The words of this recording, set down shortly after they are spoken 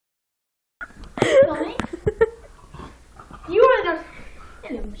Filming? You are the...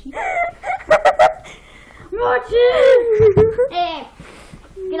 Hello, Moochie. Moochie! Hey,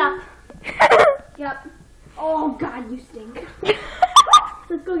 get up. Get up. Oh, God, you stink.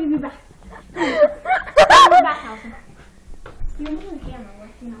 Let's go give you back. Give you back, Allison. You're moving the camera,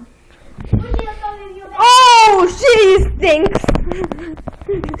 you know. Moochie, let's go give you back. Oh, she stinks.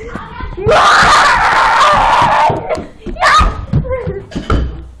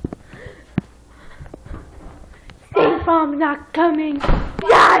 Stink bomb not coming.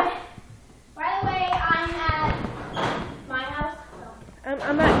 Yes. By the way, I'm at my house. So.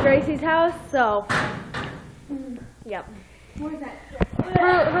 I'm at Gracie's house, so. Yep. Where's that?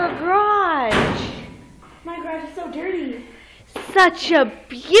 Her garage. My garage is so dirty. Such a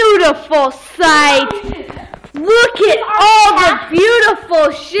beautiful sight. Look at all the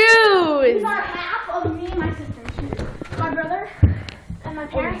beautiful shoes. These are half of me and my sister's shoes. My brother and my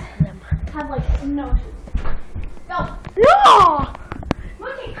parents have like no shoes. Go. No.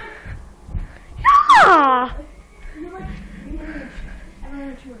 Moochie. Yeah.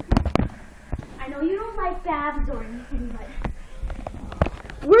 I know you don't like baths or anything, but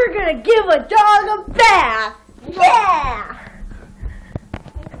We're gonna give a dog a bath. Yeah.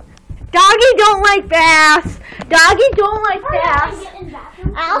 Doggy don't like baths. Doggy don't like baths.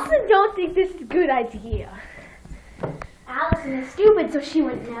 Allison don't think this is a good idea. Allison is stupid, so she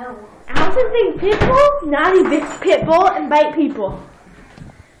would know. Allison thinks pitbull, naughty bits pitbull, and bite people.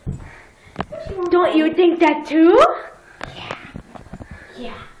 Don't you think that too?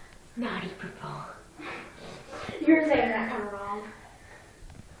 Yeah. Naughty pitbull. You're saying that kind of wrong.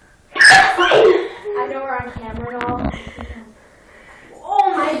 I know we're on camera and all. Oh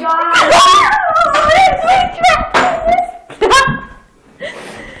my God!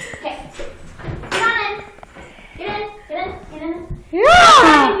 Okay. Get on in. Get in. Yeah. Can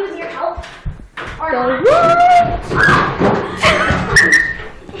I use your help? Or not?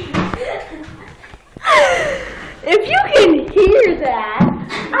 If you can hear that,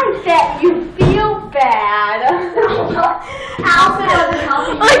 I bet you feel bad. Allison wasn't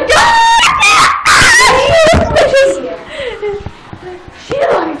helping you. My God! She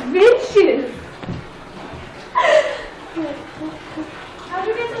likes bitches. How'd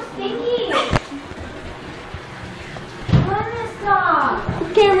you get so stinky? When this stop?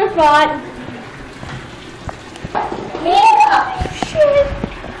 Camera spot. Shit.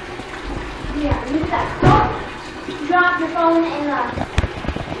 Yeah, use that phone. Drop your phone in the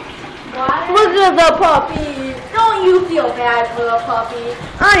water. Look at the puppy. Don't you feel bad for the puppy?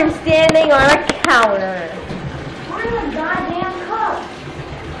 I'm standing on a counter. Where are the goddamn cups?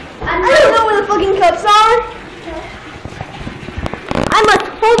 I don't know where the fucking cups are. I must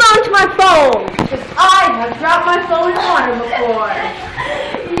hold on to my phone, because I have dropped my phone in water before.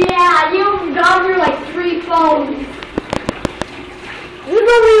 Yeah, you've gone through like 3 phones. This is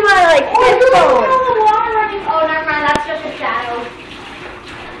only my fifth phone. Oh, never mind, that's just a shadow.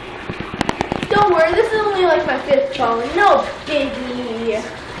 Don't worry, this is only like my 5th phone. No biggie. Just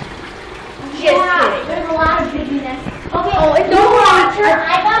kidding. There's a lot of busyness. Okay, Oh, it's you over. watch her.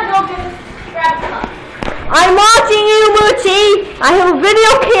 I gotta go grab a cup. I'm watching you, Moochie. I have a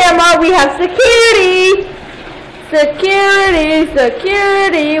video camera. We have security. Security.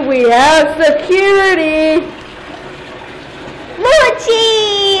 We have security.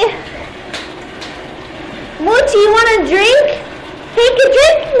 Moochie. Moochie, you want a drink? Take a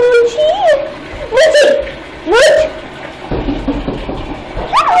drink, Moochie. Moochie. Moochie.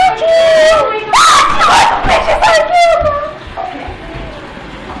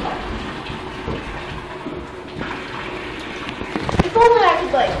 If only I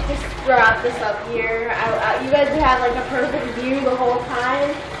could just drop this up here. You guys would have a perfect view the whole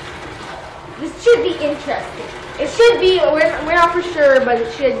time. This should be interesting. It should be. We're not for sure, but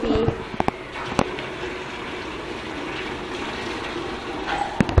it should be.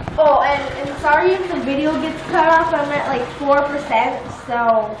 Oh, and sorry if the video gets cut off. I'm at 4%,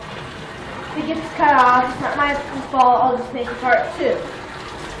 so if it gets cut off, it's not my fault. I'll just make a part 2.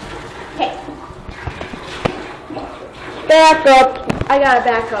 Okay. Back up. I got a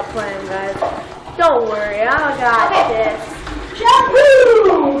backup plan, guys. Don't worry, I got this.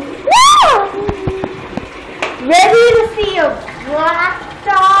 Shampoo! Ready to see a black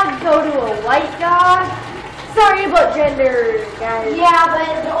dog go to a white dog? Sorry about gender, guys. Yeah,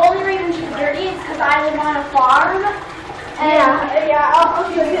 but the only reason she's dirty is because I live on a farm. And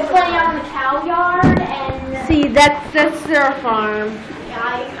she's playing out in the cow yard and... See, that's their farm.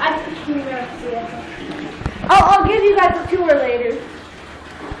 Yeah, I can see it. I'll give you guys a tour later.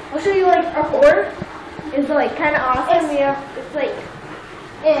 I'll show you our fort. It's kind of awesome. It's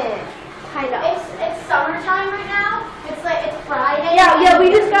kind of. summertime right now. It's like it's Friday. Yeah, we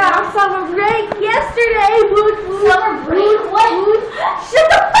just got off summer break yesterday. Summer break? What?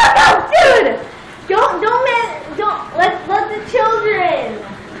 Shut the fuck up, dude! Don't let the children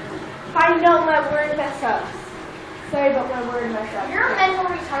find out my word mess ups. Sorry about my word mess ups. You're a mental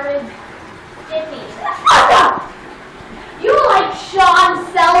retarded dippy. Fuck up! You like Sean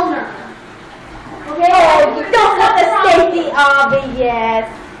Selner. Okay, you don't have to state the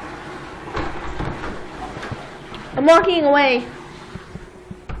obvious. I'm walking away.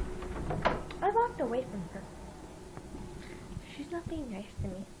 I walked away from her. She's not being nice to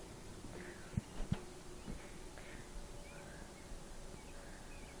me.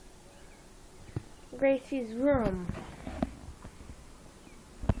 Gracie's room.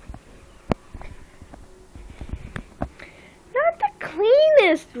 Not the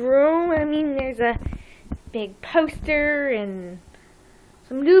cleanest room. I mean, there's a big poster and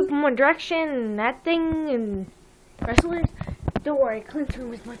some lube from One Direction and that thing and wrestlers. Don't worry, Clint's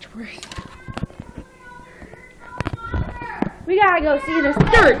room is much worse. We gotta go see this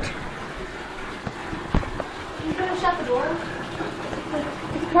dirt. You gonna shut the door?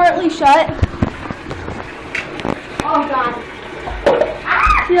 It's partly shut. Oh God.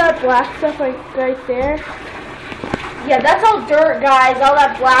 See that black stuff right there? Yeah, that's all dirt, guys. All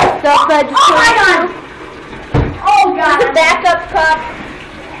that black stuff that just Oh my God. Oh God. It's a backup cup.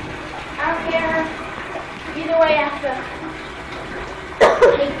 I don't care. Either way, I have to. Who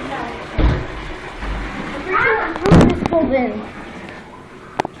just pulled in?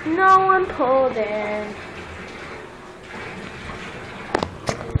 No one pulled in.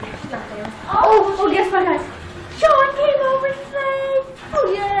 Oh, guess what, guys? Sean came over today. Oh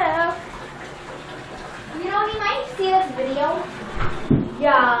yeah. You know, he might see this video.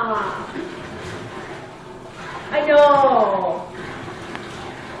 Yeah. I know.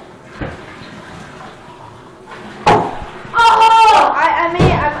 Oh!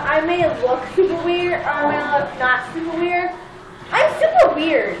 I may look super weird, or I may look not super weird. I'm super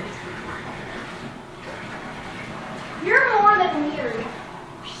weird. You're more than weird.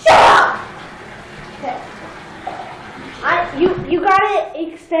 Shut up! Okay. You gotta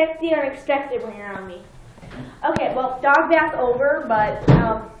expect the unexpected when you're on me. Okay, well, dog bath over, but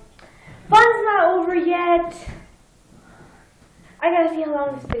fun's not over yet. I gotta see how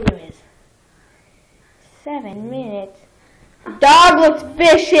long this video is. 7 minutes. Dog looks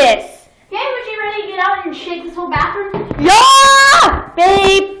vicious. Okay, but you ready to get out and shake this whole bathroom? Yeah!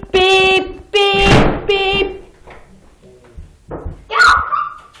 Beep, beep, beep, beep. Get out!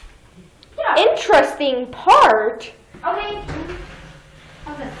 Get out. Interesting part. Okay.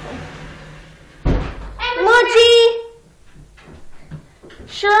 Moochie!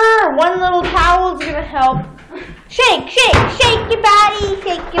 Sure, one little towel's gonna help. Shake, shake, shake your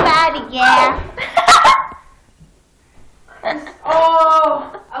body, yeah.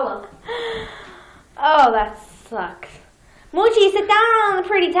 Oh well. Oh, that sucks. Moochie, sit down on the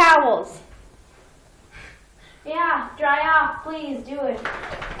pretty towels. Yeah, dry off, please do it.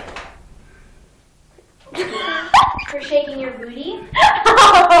 For shaking your booty.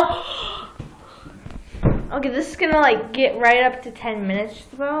 Okay, this is gonna like get right up to 10 minutes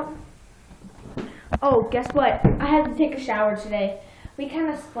just about. Oh, guess what? I had to take a shower today. We kind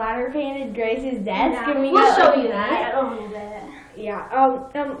of splatter painted Grace's desk. Yeah, And we we'll got, show like, you that. A little bit. Yeah.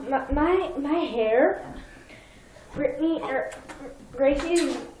 My hair.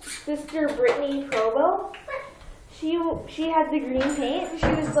 Gracie's sister Brittany Provo. She had the green paint. She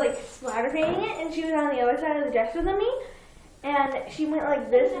was like splatter painting it, and she was on the other side of the dresser than me. And she went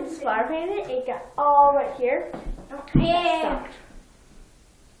like this and splatter painted it. It got all right here. Yeah.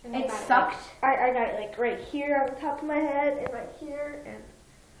 It sucked. I got it like right here on the top of my head and right here, and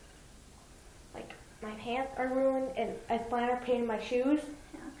like my pants are ruined, and I splatter painted my shoes,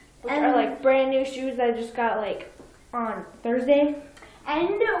 which are like brand new shoes that I just got like on Thursday.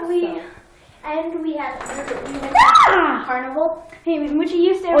 And we had carnival. Hey, Moochie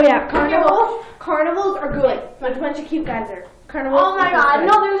used to. Oh yeah, carnivals are good. Like a bunch of cute guys are. Carnivals. Oh my God!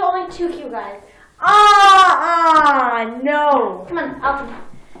 No, there's only 2 cute guys. No. Come on, out.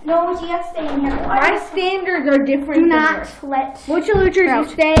 No, Moochie, you have to stay in here. My standards are different. Do not let. Moochie Luchers, you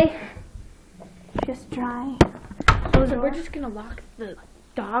stay. Just dry. So we're just gonna lock the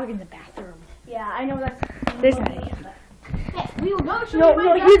dog in the bathroom. Yeah, I know that's. There's an idea. Hey, we will go show No, you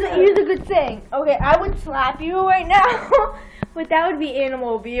my here's a good thing. Okay, I would slap you right now, but that would be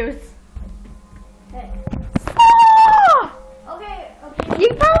animal abuse. Hey. Ah! Okay. You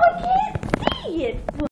probably can't see it.